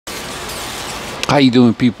How you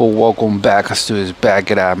doing, people? Welcome back. Axtuo is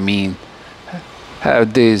back. I mean,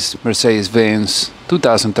 have this Mercedes-Benz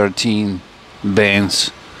 2013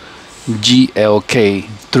 Benz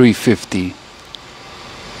GLK350.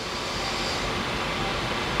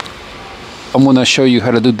 I'm gonna show you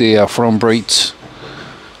how to do the front brakes,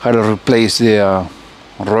 how to replace the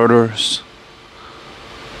rotors,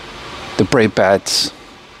 the brake pads,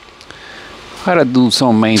 how to do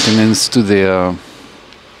some maintenance to the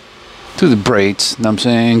brakes, know what I'm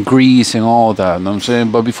saying, grease and all that, know what I'm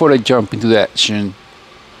saying. But before I jump into the action,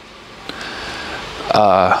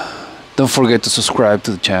 don't forget to subscribe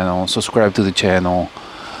to the channel.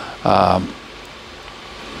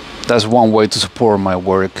 That's one way to support my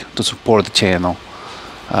work, to support the channel.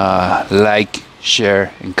 Like,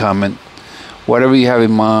 share, and comment. Whatever you have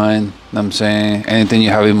in mind, know what I'm saying, anything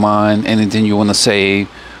you have in mind, anything you want to say,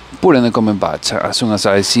 put it in the comment box. As soon as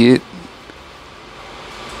I see it,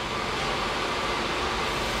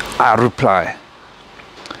 I reply.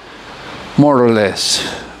 More or less.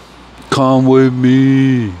 Come with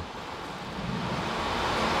me.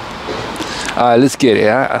 Alright, let's get it.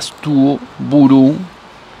 Axtuo Buru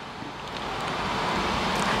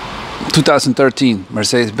 2013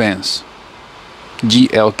 Mercedes-Benz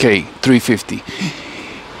GLK350.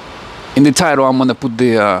 In the title, I'm gonna put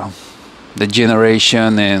the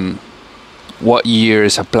generation and what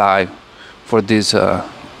years apply for this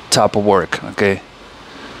type of work. Okay.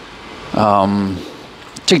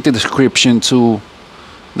 Check the description too. Know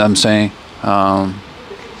what I'm saying?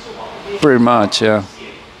 Pretty much, yeah.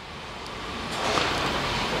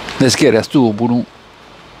 Let's get it. Axtuo Buru.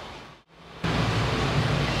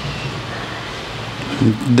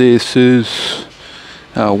 This is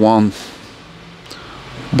one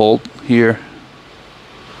bolt here.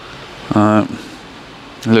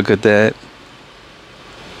 Look at that.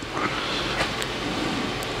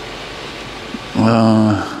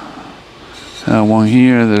 One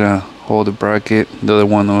here that hold the bracket. The other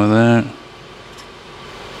one over there.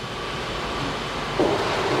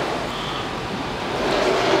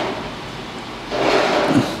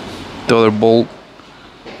 The other bolt.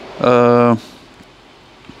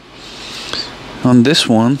 On this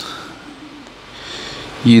one,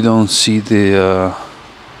 you don't see the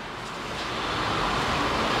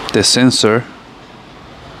sensor.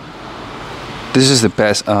 This is the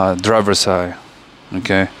driver side.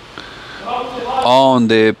 Okay. On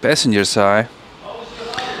the passenger side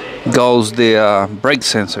goes the brake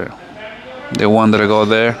sensor, the one that I got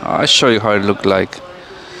there. I'll show you how it looked like.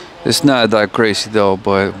 It's not that crazy though,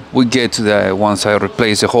 but we get to that once I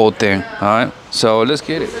replace the whole thing. Alright, so let's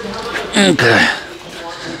get it. Okay,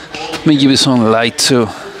 let me give you some light too.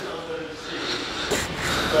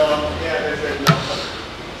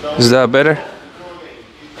 Is that better?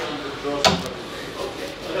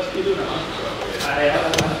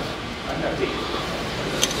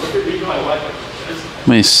 Let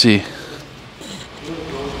me see.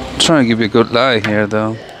 I'm trying to give you a good light here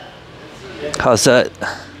though. How's that? I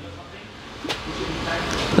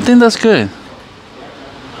think that's good.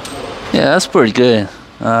 Yeah, that's pretty good.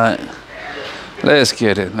 Alright, let's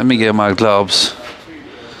get it. Let me get my gloves.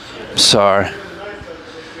 Sorry.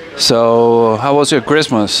 So, how was your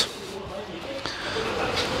Christmas?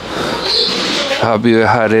 Have you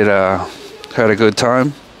had a good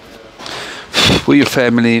time? With your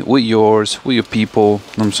family, with yours, with your people, know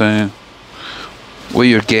what I'm saying? With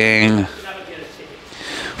your gang.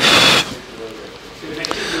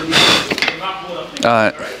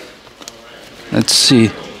 Alright, let's see.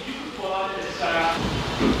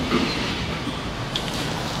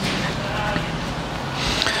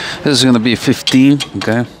 This is gonna be 15,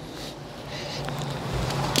 okay?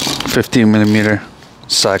 15mm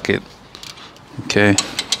socket. Okay.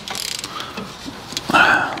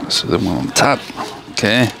 This is the one on top.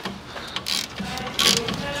 Okay.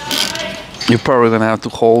 You're probably gonna have to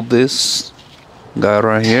hold this guy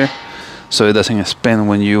right here so it doesn't spin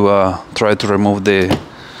when you try to remove that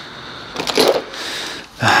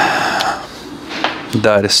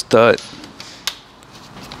stud.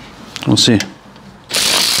 We'll see.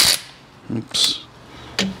 Oops.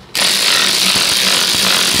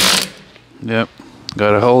 Yep,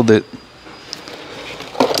 gotta hold it.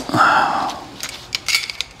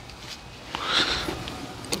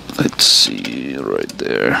 Let's see, right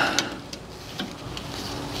there.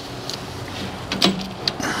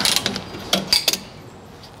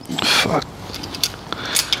 Fuck.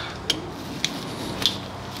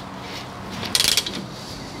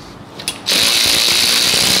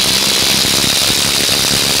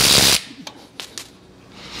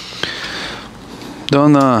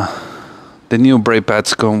 Don't the new brake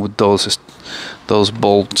pads come with those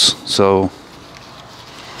bolts, so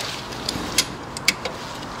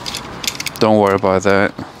Don't worry about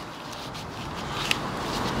that.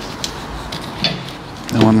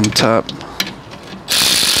 The one on top.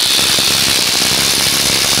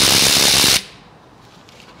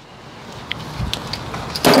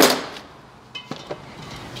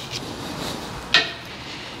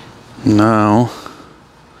 Now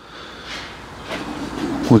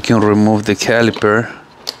we can remove the caliper.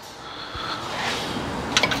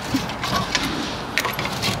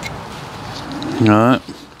 Alright.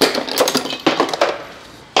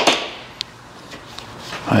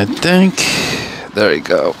 I think there you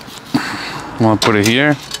go. I'm gonna put it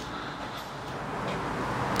here.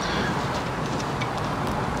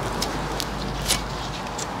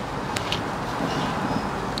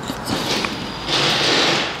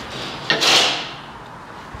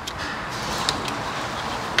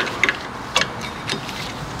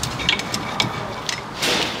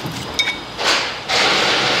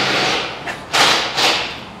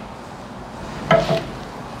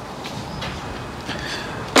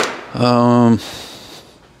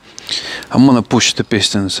 I'm gonna push the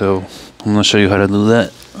piston, so I'm gonna show you how to do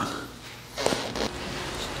that.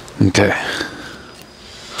 Okay.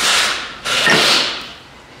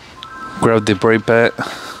 Grab the brake pad.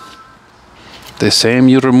 The same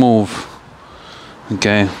you remove.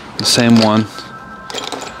 Okay, the same one.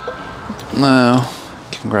 Now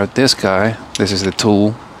you can grab this guy. This is the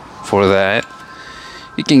tool for that.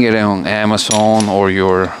 You can get it on Amazon or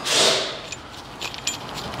your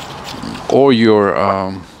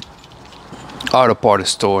auto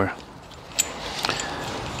parts store.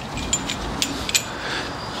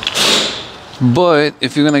 But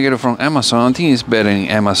if you're gonna get it from Amazon, I think it's better in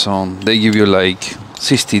Amazon. They give you like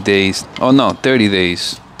 60 days, oh no, 30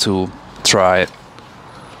 days to try it.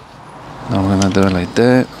 Now I'm gonna do it like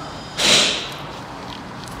that.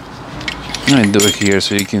 I'm gonna do it here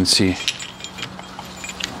so you can see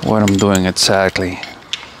what I'm doing exactly.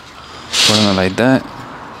 Putting it like that.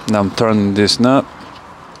 Now I'm turning this knob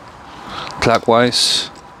clockwise.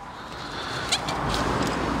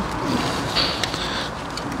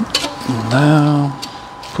 Now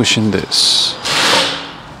pushing this,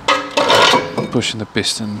 pushing the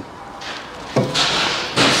piston.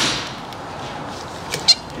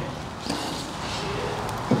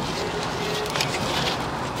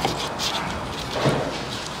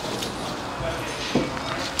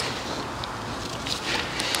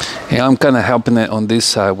 Yeah, I'm kind of helping it on this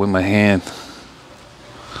side with my hand.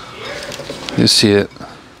 You see it.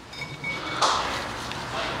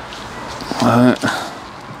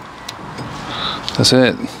 That's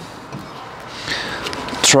it.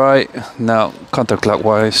 Try now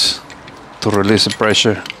counterclockwise to release the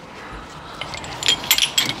pressure.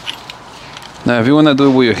 Now if you want to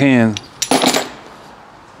do it with your hand,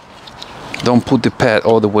 don't put the pad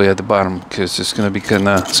all the way at the bottom, because it's gonna be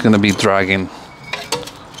dragging. It's gonna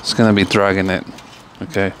be dragging it.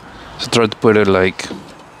 Okay, so try to put it like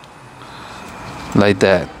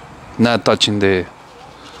that, not touching the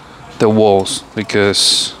walls,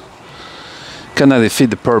 because kind of defeat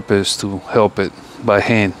the purpose to help it by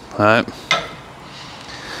hand. All right.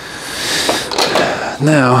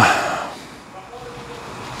 Now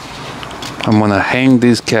I'm gonna hang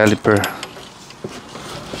this caliper.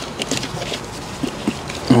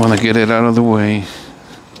 I wanna get it out of the way.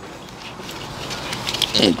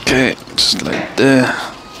 Okay, just like that.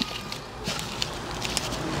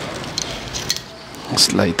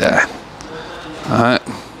 Just like that. Alright.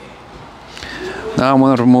 Now I'm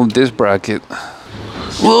gonna remove this bracket.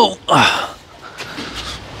 Whoa!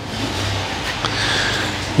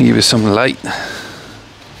 Give it some light.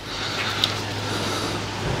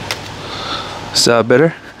 Is that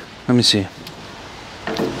better? Let me see.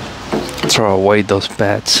 Throw away those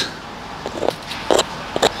pads.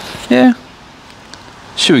 Yeah.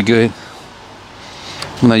 Should be good.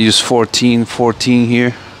 I'm gonna use 14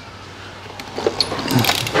 here.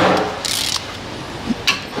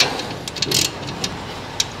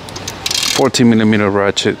 $14mm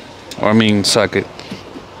ratchet, or I mean socket.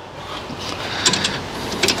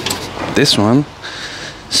 This one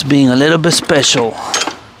is being a little bit special,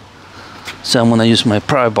 so I'm gonna use my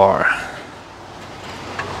pry bar.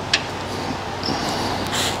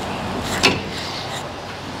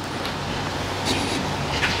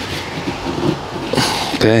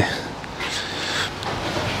 Okay,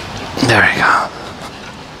 there we go.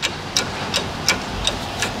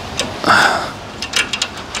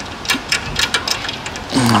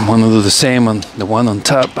 I'm gonna do the same on the one on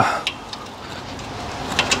top.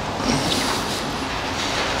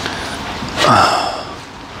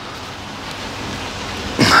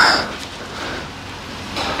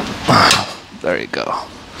 There you go.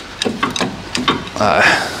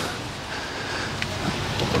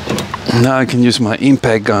 Now I can use my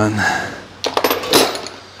impact gun.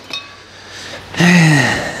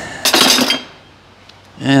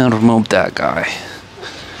 And remove that guy.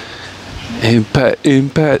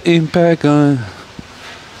 Impact gun.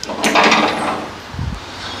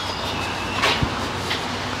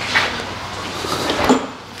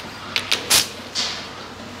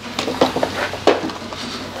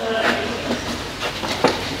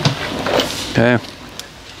 Okay.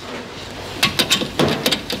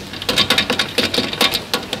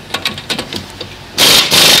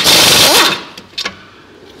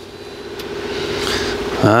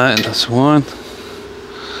 Alright, that's one.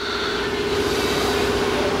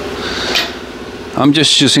 I'm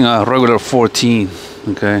just using a regular 14,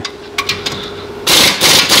 okay.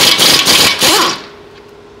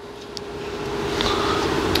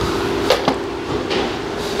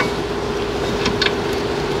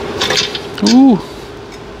 Ooh.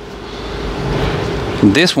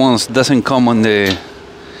 This one doesn't come on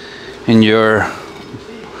in your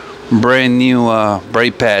brand new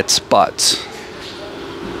brake pad spots.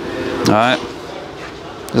 Alright,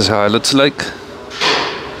 this is how it looks like.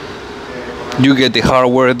 You get the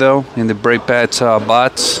hardware though in the brake pads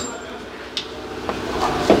bots.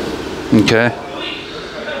 Okay.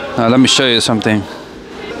 Now let me show you something.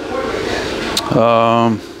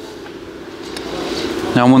 Now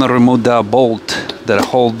I'm gonna remove that bolt that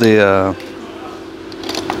hold the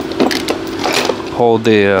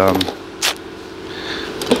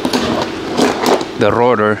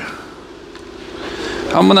rotor.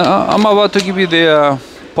 I'm about to give you the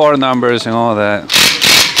part numbers and all that.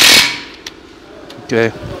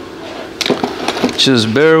 Okay.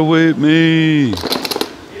 Just bear with me.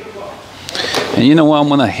 And you know what? I'm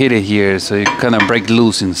gonna hit it here so you kind of break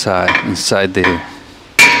loose inside there.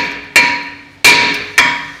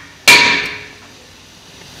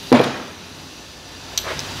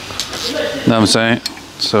 Know what I'm saying?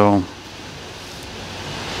 So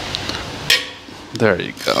there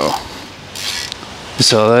you go. You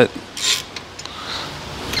saw that?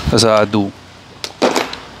 That's how I do.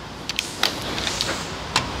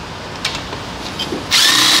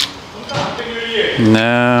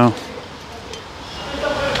 Now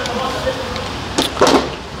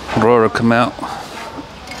rotor come out.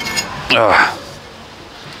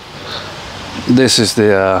 This is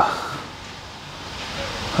the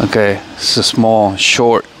okay, it's a small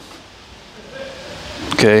short.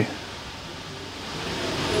 Okay,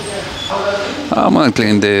 I'm gonna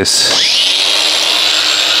clean this.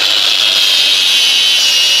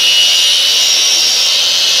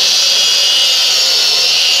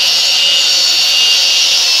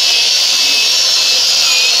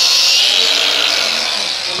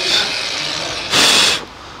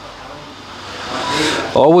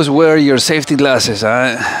 Always wear your safety glasses,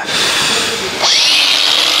 huh?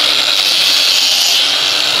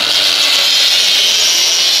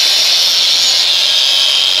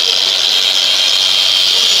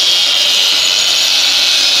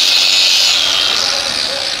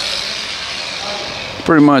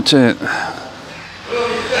 Pretty much it.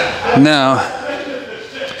 Now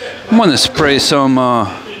I'm gonna spray some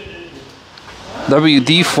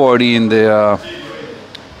WD-40 in the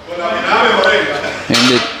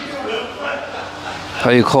how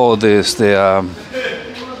you call this, the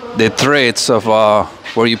threads of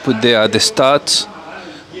where you put the studs,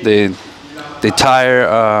 the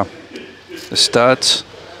tire studs,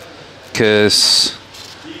 because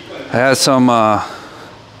I had some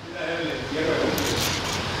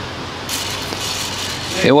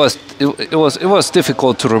it was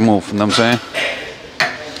difficult to remove, you know what I'm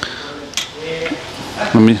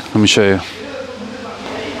saying? Let me show you.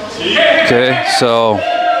 Okay, so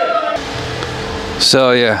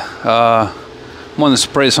yeah, I'm gonna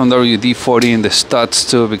spray some WD-40 in the studs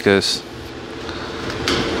too, because, you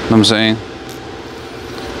know what I'm saying?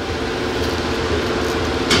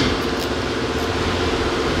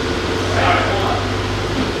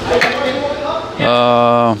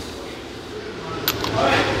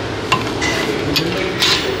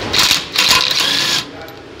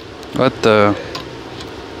 What the?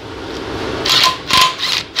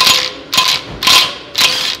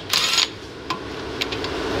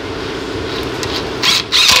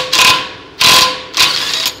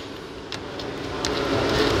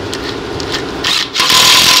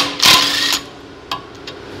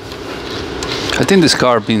 I think this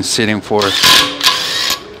car been sitting for,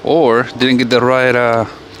 or didn't get the right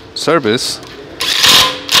service. You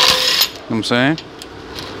know what I'm saying?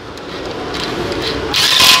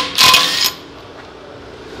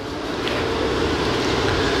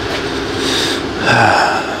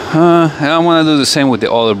 And I'm gonna do the same with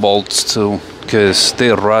the other bolts too, because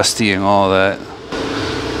they're rusty and all that.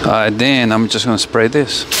 Then I'm just gonna spray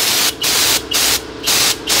this.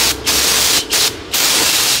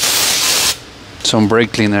 Some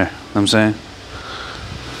brake cleaner, you know what I'm saying.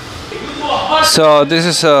 So this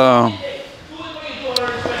is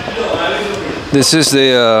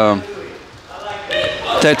the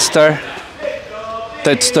Tetstar,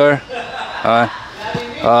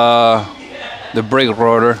 the brake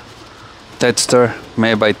rotor, Tetstar,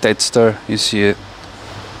 made by Tetstar. You see it,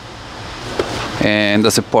 and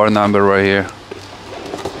that's the part number right here.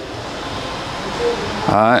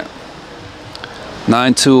 Alright,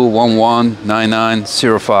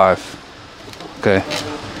 92119905. Okay.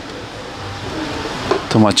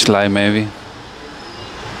 Too much light maybe.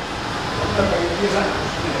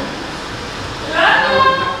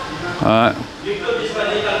 Alright.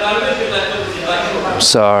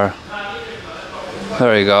 Sorry.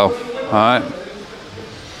 There you go. Alright.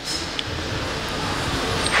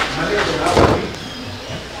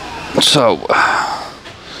 So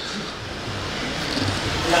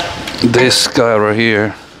this guy right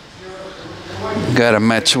here gotta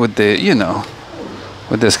match with the, you know,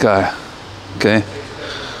 with this guy. Okay.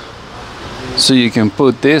 So you can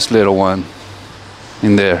put this little one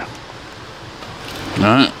in there.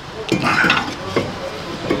 Alright.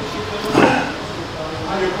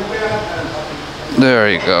 There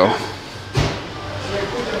you go.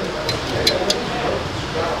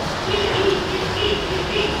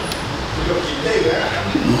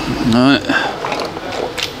 Alright.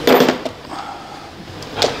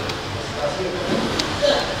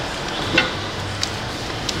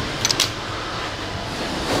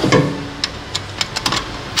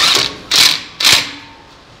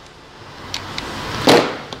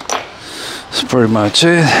 That's pretty much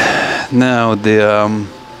it. Now the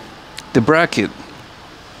bracket.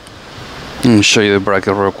 Let me show you the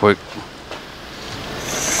bracket real quick.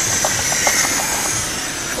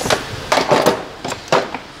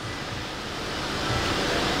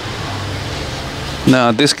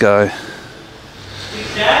 Now this guy,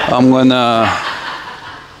 I'm gonna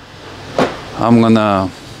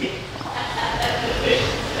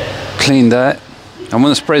clean that. I'm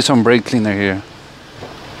gonna spray some brake cleaner here.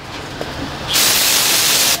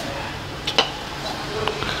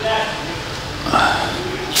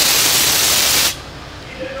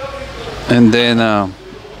 And then I'm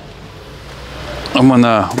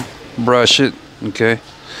gonna brush it, okay?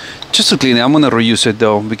 Just to clean it. I'm gonna reuse it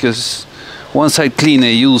though, because once I clean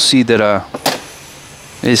it, you'll see that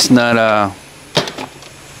it's not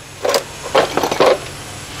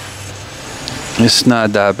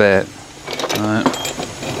that bad. All right.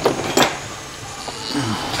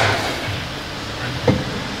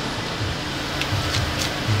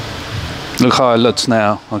 Look how it looks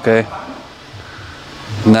now, okay?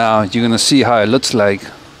 Now you're gonna see how it looks like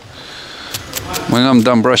when I'm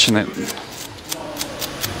done brushing it.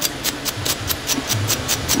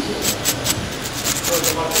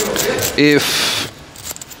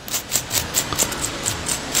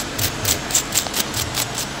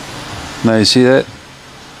 Now you see that?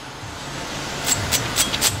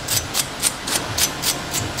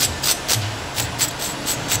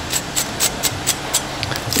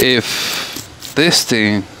 If this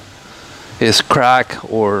thing is cracked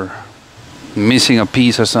or missing a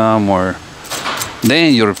piece or something, or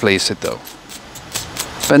then you replace it though.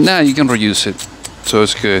 But now you can reuse it, so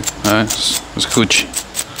it's good. Alright, it's Gucci.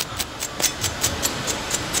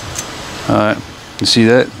 Alright, you see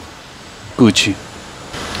that? Gucci.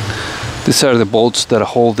 These are the bolts that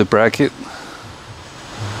hold the bracket.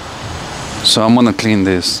 So I'm gonna clean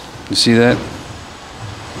this. You see that?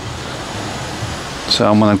 So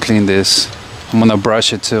I'm gonna clean this. I'm gonna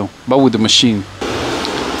brush it too, but with the machine.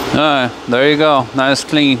 Alright, there you go. Nice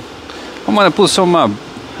clean. I'm gonna put some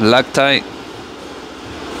Loctite.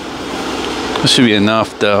 That should be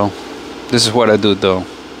enough though. This is what I do though.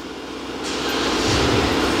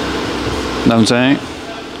 Know what I'm saying?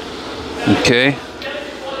 Okay.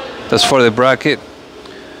 That's for the bracket.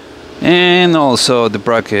 And also the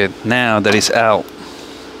bracket, now that it's out,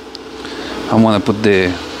 I'm gonna put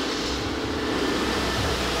the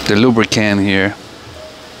lubricant here.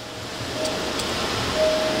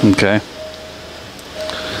 Okay.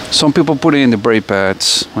 Some people put it in the brake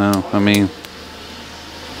pads. Well, I mean,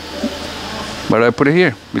 but I put it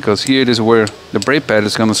here because here is where the brake pad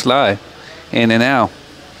is gonna slide in and out.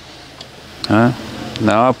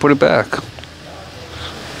 Now I put it back.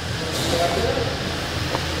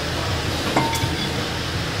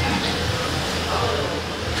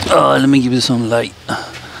 Oh, let me give you some light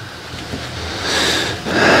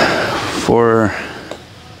for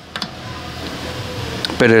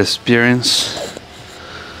better experience.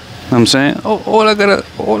 what I'm saying? Oh, all I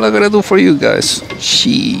gotta do for you guys.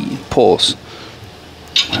 Pause.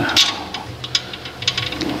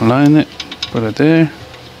 Line it, put it there.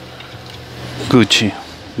 Gucci.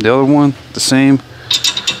 The other one, the same.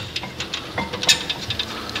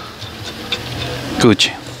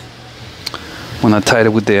 Gucci. When I tied it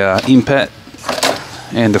with the impact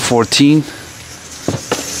and the 14.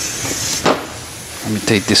 Let me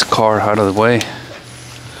take this car out of the way.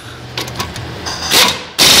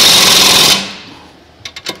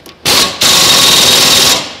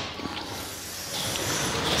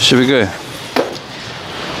 Should be good.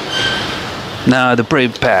 Now the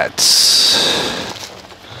brake pads.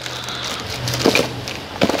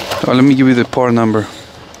 Oh, let me give you the part number.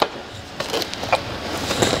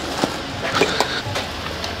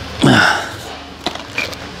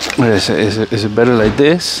 Is it better like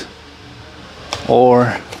this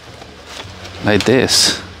or like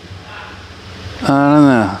this? I don't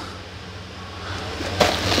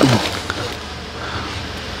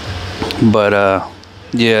know. But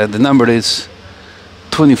yeah, the number is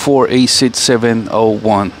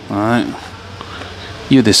 2486701. All right,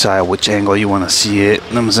 you decide which angle you want to see it. You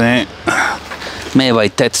know what I'm saying? Made by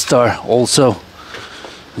Tetstar also.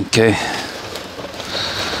 Okay.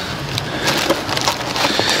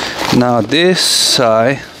 Now this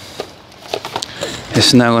side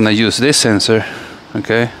is now gonna use this sensor.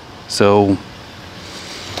 Okay, so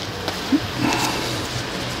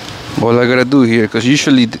all I gotta do here, because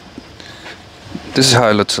usually this is how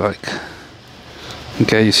it looks like.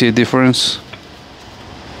 Okay, you see a difference?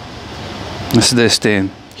 That's this thing.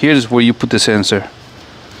 Here's where you put the sensor.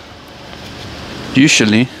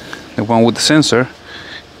 Usually the one with the sensor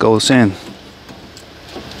goes in.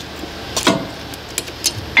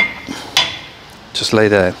 Just like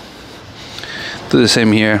that. Do the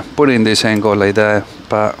same here. Put it in this angle like that.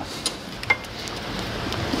 But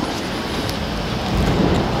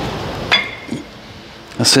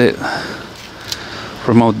that's it.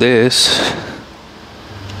 Remote this.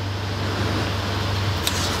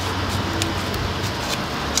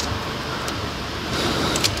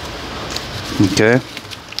 Okay.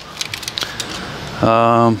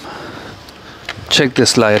 Check the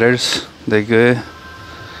sliders. They're good.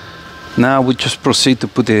 Now we just proceed to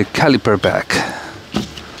put the caliper back.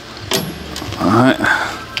 Alright.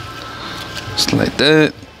 Just like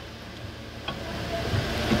that.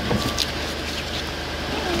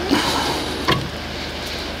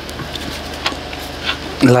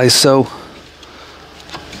 Like so.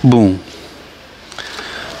 Boom.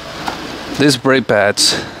 These brake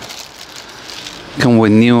pads come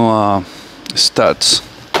with new studs.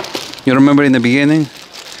 You remember in the beginning?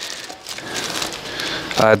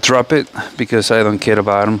 I drop it because I don't care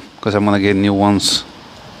about them, because I'm gonna get new ones.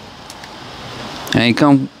 And it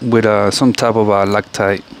comes with some type of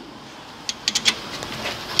Loctite.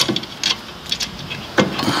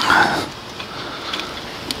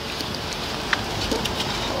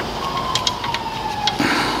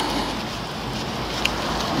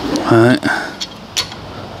 Alright.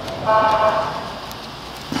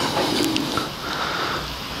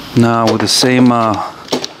 Now with the same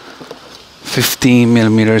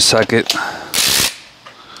 15mm socket.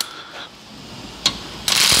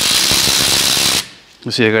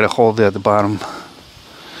 You see, I gotta hold it at the bottom.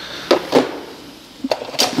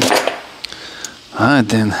 Alright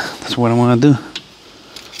then, that's what I wanna do.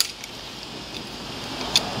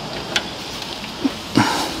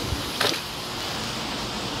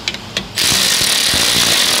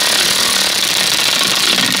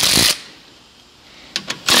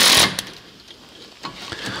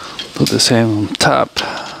 Put the same on top.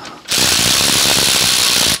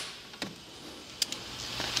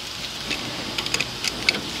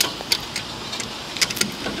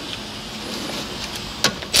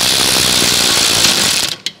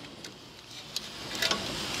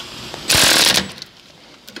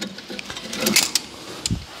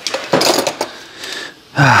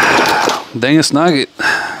 Dang it, snug it.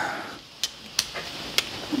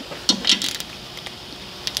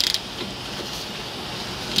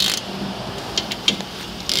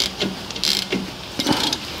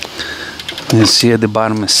 You see at the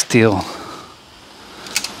bottom is still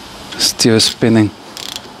spinning.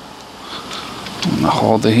 I'm gonna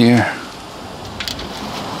hold it here.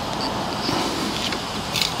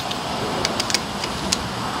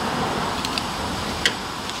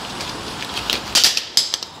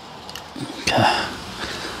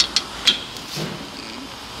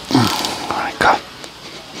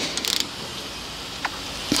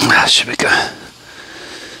 That should be good.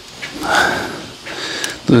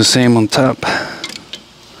 Do the same on top.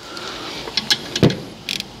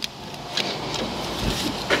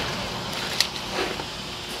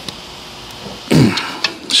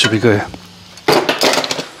 should be good.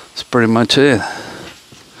 That's pretty much it.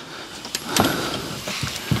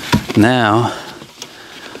 Now,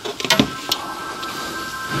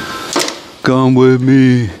 come with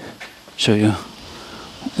me. Show you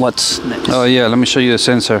what's next. Oh yeah, let me show you the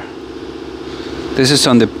sensor. This is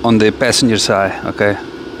on the passenger side, okay?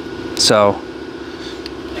 So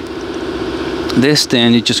this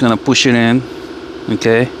thing, you're just gonna push it in,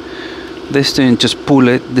 okay? This thing, just pull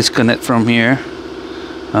it, disconnect from here.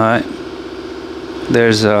 All right.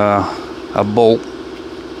 There's a bolt.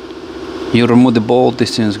 You remove the bolt,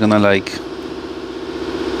 this thing is gonna like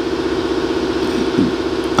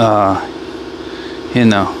you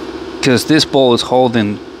know, because this bolt is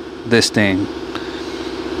holding this thing,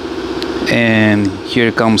 and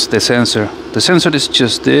here comes the sensor. The sensor is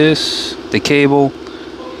just this, the cable,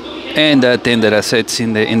 and that thing that I said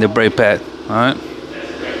in the brake pad. All right.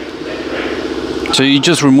 So you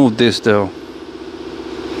just remove this though.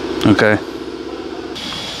 Okay.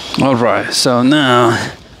 All right. So now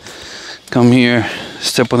come here,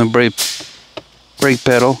 step on the brake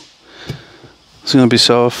pedal. It's gonna be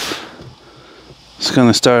soft. It's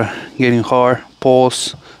gonna start getting hard.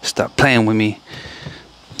 Pause. Stop playing with me.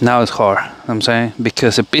 Now it's hard. I'm saying,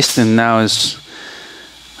 because the piston now is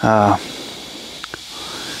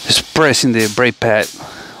pressing the brake pad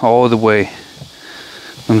all the way.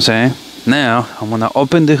 I'm saying. Now I'm gonna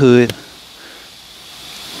open the hood.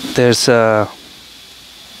 There's a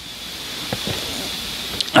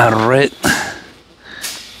red.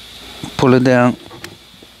 Pull it down.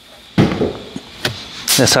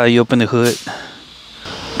 That's how you open the hood.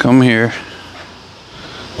 Come here.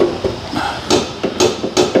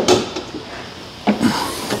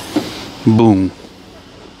 Boom.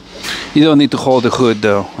 You don't need to hold the hood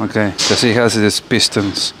though, okay? Because it has these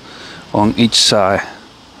pistons on each side,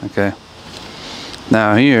 okay?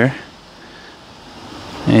 Now here,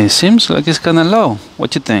 it seems like it's kind of low.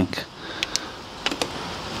 What you think?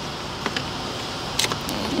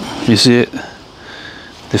 You see it?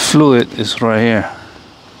 The fluid is right here.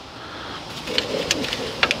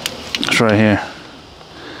 It's right here.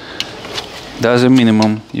 That's the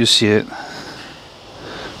minimum. You see it.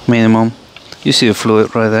 Minimum. You see the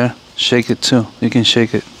fluid right there. Shake it too. You can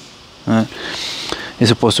shake it. Alright. It's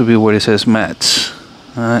supposed to be where it says mats.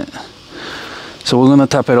 Alright. So we're gonna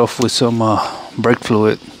top it off with some brake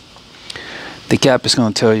fluid. The cap is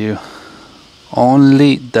gonna tell you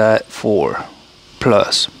only that 4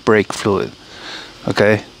 plus brake fluid.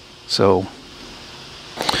 Okay. So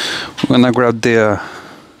we're gonna grab the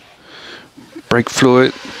brake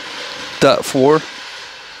fluid .4.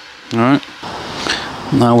 Alright.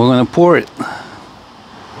 Now we're gonna pour it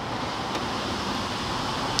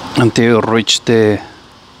until it reach the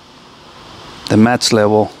mats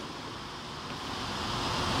level.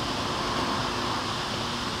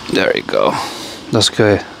 There you go. That's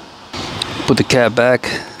good. Put the cap back.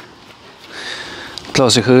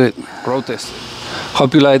 Close the hood. Road test.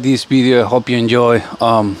 Hope you like this video. Hope you enjoy.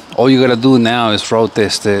 All you gotta do now is road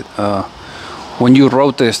test it. When you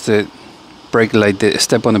road test it, brake like this.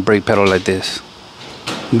 Step on the brake pedal like this.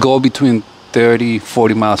 Go between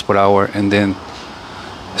 30-40 miles per hour, and then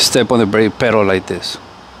step on the brake pedal like this,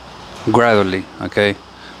 gradually. Okay,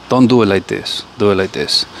 don't do it like this. Do it like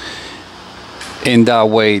this. In that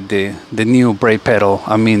way, the new brake pedal,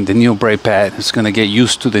 I mean the new brake pad, is gonna get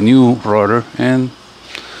used to the new rotor, and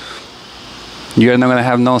you're not gonna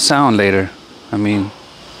have no sound later. I mean,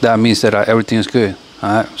 that means that everything is good. All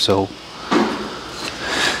right, so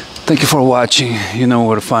thank you for watching. You know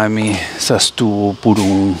where to find me. It's Axtuo,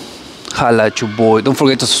 Purum. Holla at your boy. Don't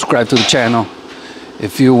forget to subscribe to the channel.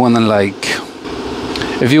 If you wanna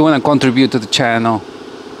contribute to the channel,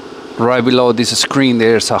 right below this screen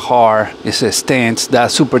there's a heart. It says thanks.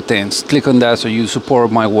 That's super thanks. Click on that so you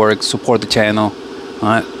support my work, support the channel.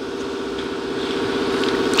 Alright.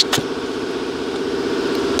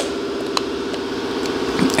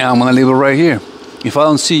 And I'm gonna leave it right here. If I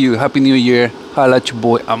don't see you, Happy New Year. Holla at your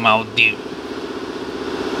boy. I'm out, dude.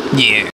 Yeah.